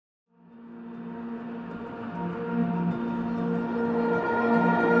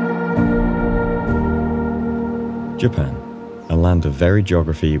Japan, a land of varied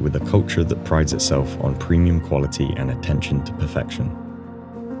geography with a culture that prides itself on premium quality and attention to perfection.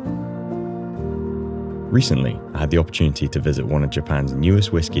 Recently, I had the opportunity to visit one of Japan's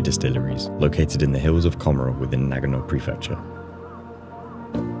newest whiskey distilleries, located in the hills of Komoro within Nagano Prefecture.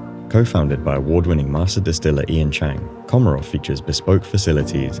 Co-founded by award-winning master distiller Ian Chang, Komoro features bespoke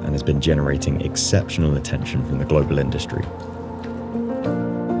facilities and has been generating exceptional attention from the global industry.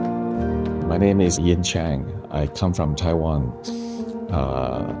 My name is Ian Chang. I come from Taiwan,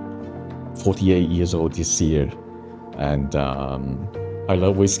 48 years old this year, and I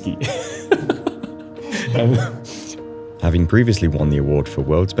love whiskey. Having previously won the award for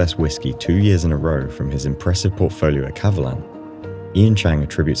World's Best Whiskey 2 years in a row from his impressive portfolio at Kavalan, Ian Chang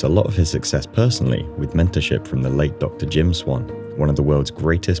attributes a lot of his success personally with mentorship from the late Dr. Jim Swan, one of the world's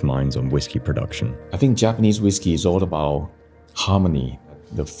greatest minds on whiskey production. I think Japanese whiskey is all about harmony,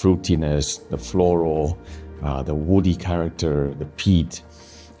 the fruitiness, the floral, the woody character, the peat.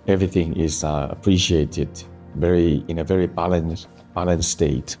 Everything is appreciated in a very balanced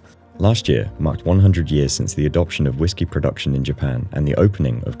state. Last year marked 100 years since the adoption of whiskey production in Japan and the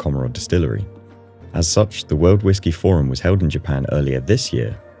opening of Komoro Distillery. As such, the World Whiskey Forum was held in Japan earlier this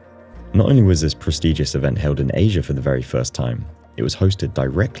year. Not only was this prestigious event held in Asia for the very first time, it was hosted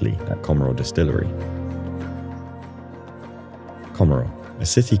directly at Komoro Distillery. Komoro, a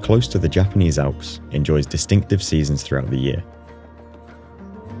city close to the Japanese Alps, enjoys distinctive seasons throughout the year.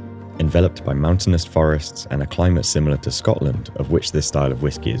 Enveloped by mountainous forests and a climate similar to Scotland, of which this style of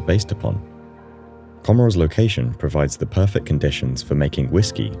whiskey is based upon, Komoro's location provides the perfect conditions for making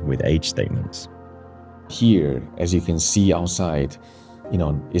whiskey with age statements. Here, as you can see outside,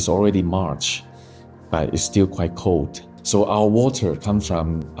 it's already March, but it's still quite cold. So our water comes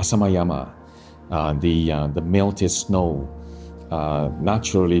from Asamayama, the melted snow,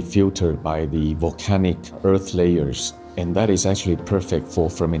 naturally filtered by the volcanic earth layers. And that is actually perfect for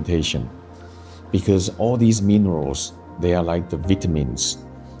fermentation, because all these minerals, they are like the vitamins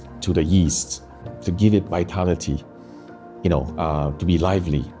to the yeast to give it vitality, to be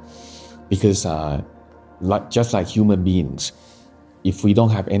lively. Because just like human beings, if we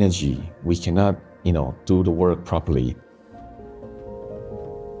don't have energy, we cannot, do the work properly.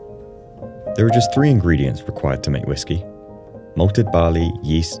 There are just 3 ingredients required to make whiskey: malted barley,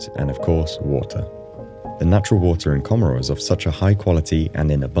 yeast, and of course, water. The natural water in Komoro is of such a high quality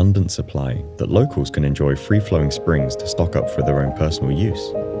and in abundant supply that locals can enjoy free-flowing springs to stock up for their own personal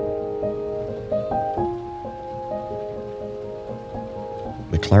use.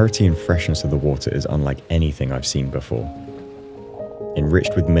 The clarity and freshness of the water is unlike anything I've seen before.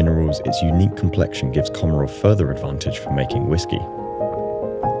 Enriched with minerals, its unique complexion gives Komoro further advantage for making whiskey.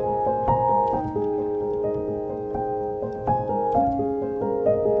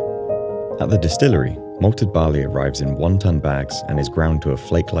 At the distillery, malted barley arrives in 1-ton bags and is ground to a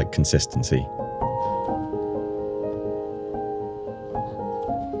flake-like consistency.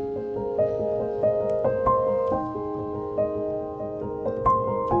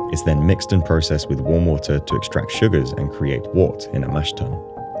 It's then mixed and processed with warm water to extract sugars and create wort in a mash tun,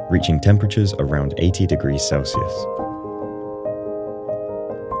 reaching temperatures around 80 degrees Celsius.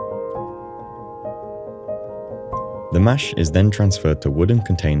 The mash is then transferred to wooden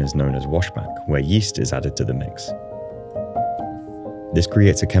containers known as washback, where yeast is added to the mix. This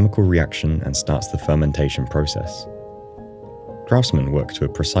creates a chemical reaction and starts the fermentation process. Craftsmen work to a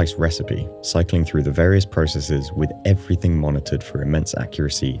precise recipe, cycling through the various processes with everything monitored for immense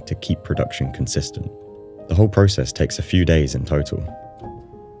accuracy to keep production consistent. The whole process takes a few days in total.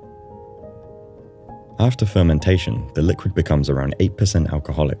 After fermentation, the liquid becomes around 8%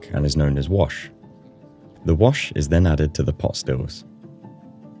 alcoholic and is known as wash. The wash is then added to the pot stills.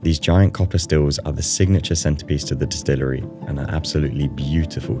 These giant copper stills are the signature centerpiece to the distillery and are absolutely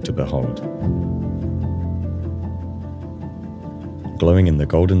beautiful to behold. Glowing in the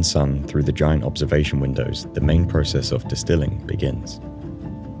golden sun through the giant observation windows, the main process of distilling begins.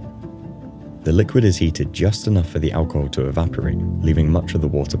 The liquid is heated just enough for the alcohol to evaporate, leaving much of the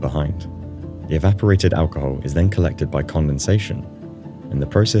water behind. The evaporated alcohol is then collected by condensation, and the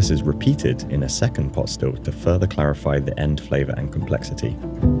process is repeated in a second pot still to further clarify the end flavor and complexity.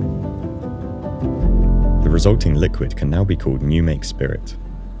 The resulting liquid can now be called new make spirit.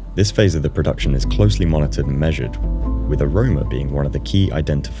 This phase of the production is closely monitored and measured, with aroma being one of the key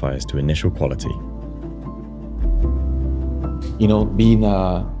identifiers to initial quality.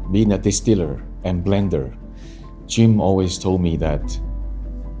 Being a distiller and blender, Jim always told me that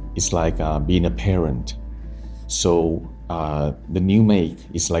it's like being a parent. So the new make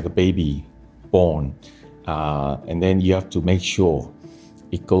is like a baby born, and then you have to make sure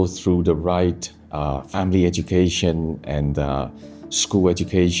it goes through the right family education and school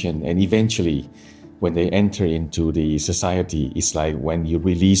education, and eventually when they enter into the society, it's like when you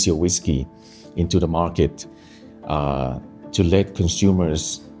release your whiskey into the market to let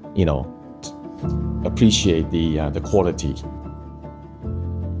consumers, appreciate the quality.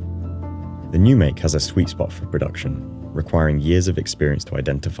 The new make has a sweet spot for production, requiring years of experience to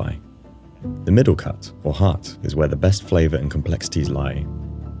identify. The middle cut, or heart, is where the best flavour and complexities lie,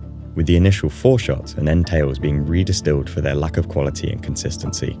 with the initial foreshot and end tails being redistilled for their lack of quality and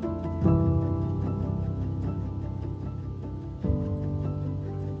consistency.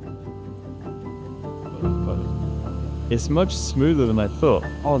 It's much smoother than I thought.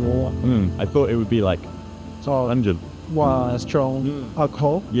 Oh no. I thought it would be like pungent. Wow, strong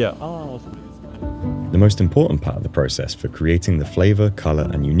alcohol. Yeah. The most important part of the process for creating the flavour, colour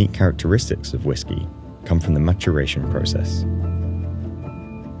and unique characteristics of whiskey come from the maturation process.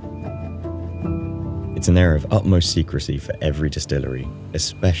 It's an area of utmost secrecy for every distillery,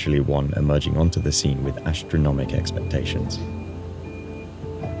 especially one emerging onto the scene with astronomical expectations.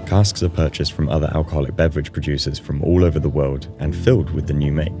 Casks are purchased from other alcoholic beverage producers from all over the world and filled with the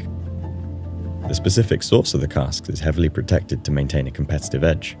new make. The specific source of the casks is heavily protected to maintain a competitive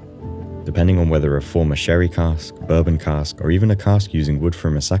edge. Depending on whether a former sherry cask, bourbon cask, or even a cask using wood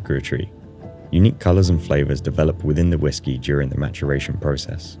from a sakura tree, unique colours and flavours develop within the whiskey during the maturation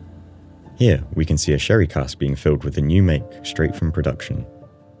process. Here, we can see a sherry cask being filled with the new make straight from production.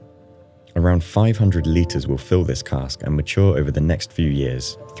 Around 500 litres will fill this cask and mature over the next few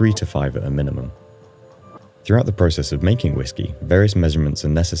years, 3 to 5 at a minimum. Throughout the process of making whiskey, various measurements are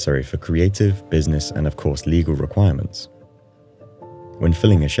necessary for creative, business, and of course legal requirements. When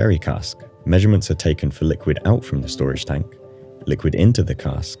filling a sherry cask, measurements are taken for liquid out from the storage tank, liquid into the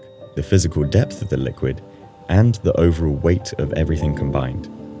cask, the physical depth of the liquid, and the overall weight of everything combined.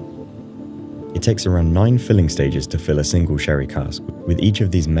 It takes around 9 filling stages to fill a single sherry cask, with each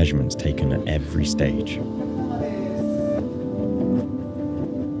of these measurements taken at every stage.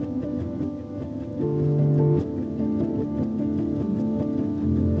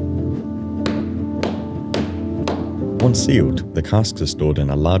 Once sealed, the casks are stored in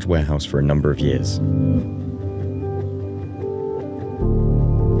a large warehouse for a number of years.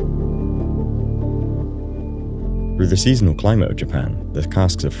 Through the seasonal climate of Japan, the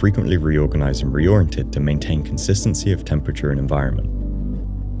casks are frequently reorganized and reoriented to maintain consistency of temperature and environment.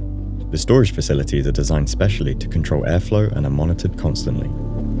 The storage facilities are designed specially to control airflow and are monitored constantly.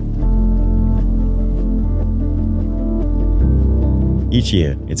 Each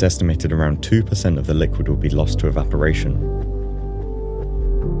year, it's estimated around 2% of the liquid will be lost to evaporation.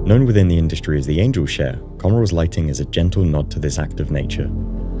 Known within the industry as the angel share, Komoro's lighting is a gentle nod to this act of nature.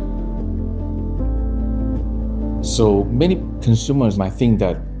 So many consumers might think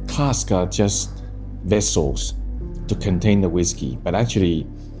that casks are just vessels to contain the whiskey, but actually,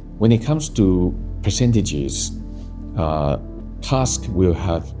 when it comes to percentages, cask will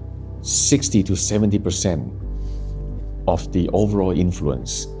have 60 to 70% of the overall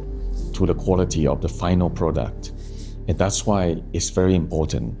influence to the quality of the final product. And that's why it's very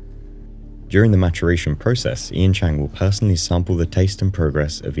important. During the maturation process, Ian Chang will personally sample the taste and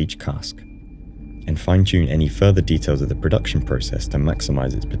progress of each cask, and fine-tune any further details of the production process to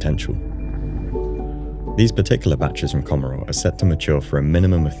maximize its potential. These particular batches from Komoro are set to mature for a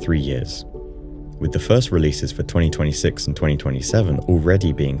minimum of 3 years, with the first releases for 2026 and 2027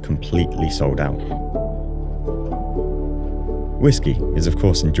 already being completely sold out. Whiskey is of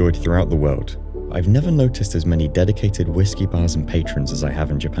course enjoyed throughout the world. I've never noticed as many dedicated whiskey bars and patrons as I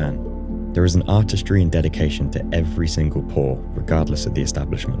have in Japan. There is an artistry and dedication to every single pour, regardless of the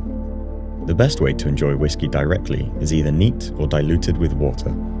establishment. The best way to enjoy whiskey directly is either neat or diluted with water.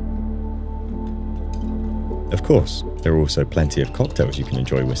 Of course, there are also plenty of cocktails you can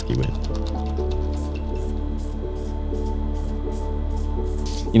enjoy whiskey with.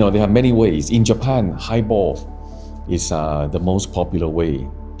 There are many ways. In Japan, highball is the most popular way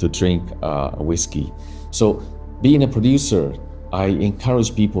to drink whiskey. So being a producer, I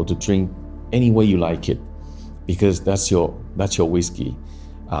encourage people to drink any way you like it, because that's your whiskey.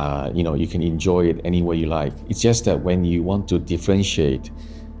 You can enjoy it any way you like. It's just that when you want to differentiate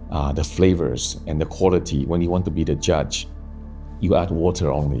the flavors and the quality, when you want to be the judge, you add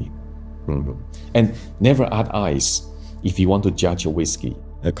water only. And never add ice if you want to judge a whiskey.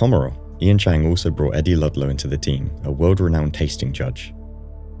 At Komoro, Ian Chang also brought Eddie Ludlow into the team, a world-renowned tasting judge.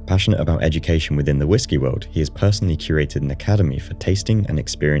 Passionate about education within the whiskey world, he has personally curated an academy for tasting and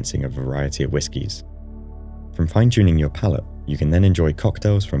experiencing a variety of whiskies. From fine-tuning your palate, you can then enjoy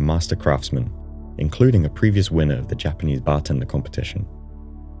cocktails from master craftsmen, including a previous winner of the Japanese bartender competition.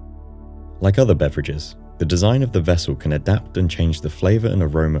 Like other beverages, the design of the vessel can adapt and change the flavour and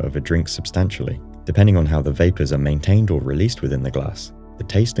aroma of a drink substantially, depending on how the vapours are maintained or released within the glass. The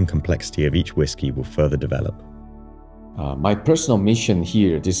taste and complexity of each whiskey will further develop. My personal mission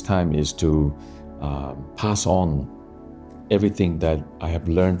here this time is to pass on everything that I have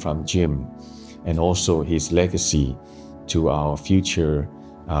learned from Jim and also his legacy to our future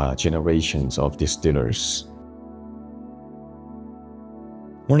generations of distillers.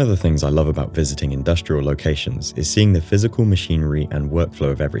 One of the things I love about visiting industrial locations is seeing the physical machinery and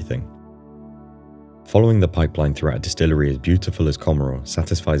workflow of everything. Following the pipeline throughout a distillery as beautiful as Komoro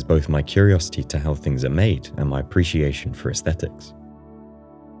satisfies both my curiosity to how things are made and my appreciation for aesthetics.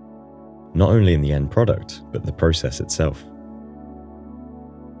 Not only in the end product, but the process itself.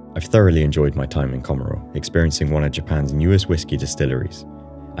 I've thoroughly enjoyed my time in Komoro, experiencing one of Japan's newest whiskey distilleries.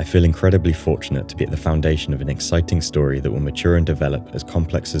 I feel incredibly fortunate to be at the foundation of an exciting story that will mature and develop as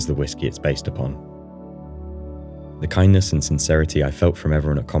complex as the whiskey it's based upon. The kindness and sincerity I felt from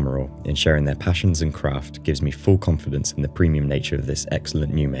everyone at Komoro in sharing their passions and craft gives me full confidence in the premium nature of this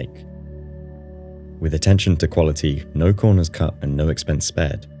excellent new make. With attention to quality, no corners cut and no expense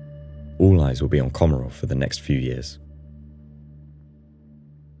spared, all eyes will be on Komoro for the next few years.